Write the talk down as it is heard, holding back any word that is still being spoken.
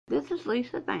This is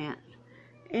Lisa Vance,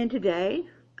 and today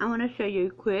I want to show you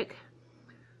a quick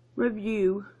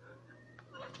review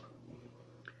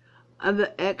of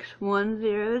the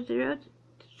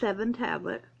x1007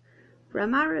 tablet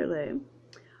from iRulu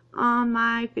on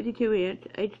my 52-inch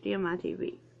HDMI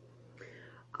TV.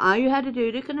 All you had to do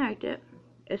to connect it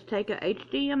is take a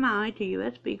HDMI to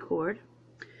USB cord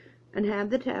and have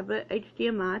the tablet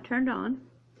HDMI turned on,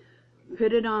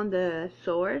 put it on the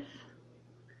source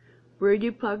where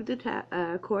you plug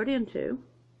the cord into,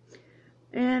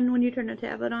 and when you turn the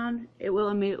tablet on, it will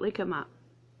immediately come up.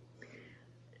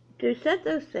 To set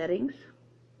those settings,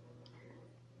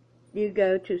 you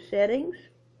go to Settings,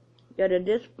 go to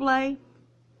Display,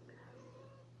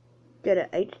 go to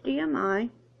HDMI,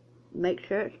 make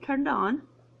sure it's turned on,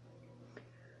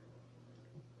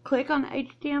 click on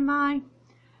HDMI,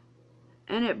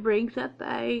 and it brings up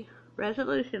a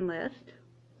resolution list.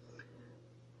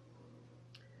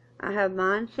 I have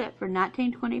mine set for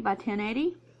 1920 by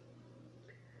 1080.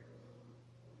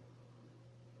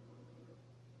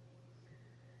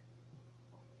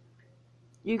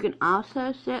 You can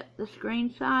also set the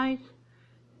screen size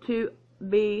to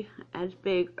be as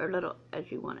big or little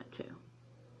as you want it to.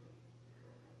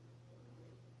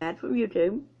 Add from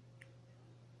YouTube.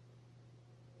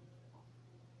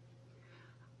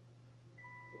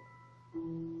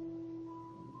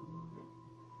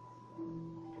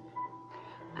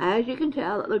 As you can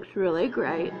tell, it looks really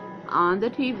great on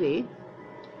the TV.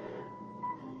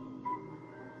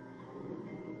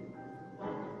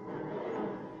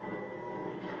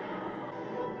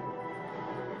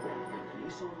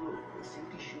 iRulu with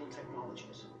safety shield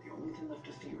technologies. The only thing left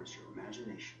to fear is your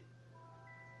imagination.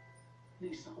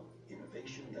 Nissan,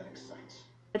 innovation that excites.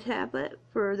 A tablet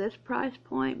for this price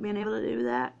point, being able to do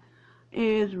that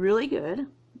is really good,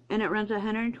 and it runs a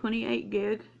 128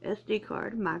 gig SD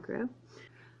card micro.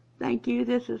 Thank you.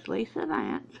 This is Lisa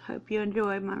Vance. Hope you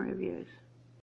enjoyed my reviews.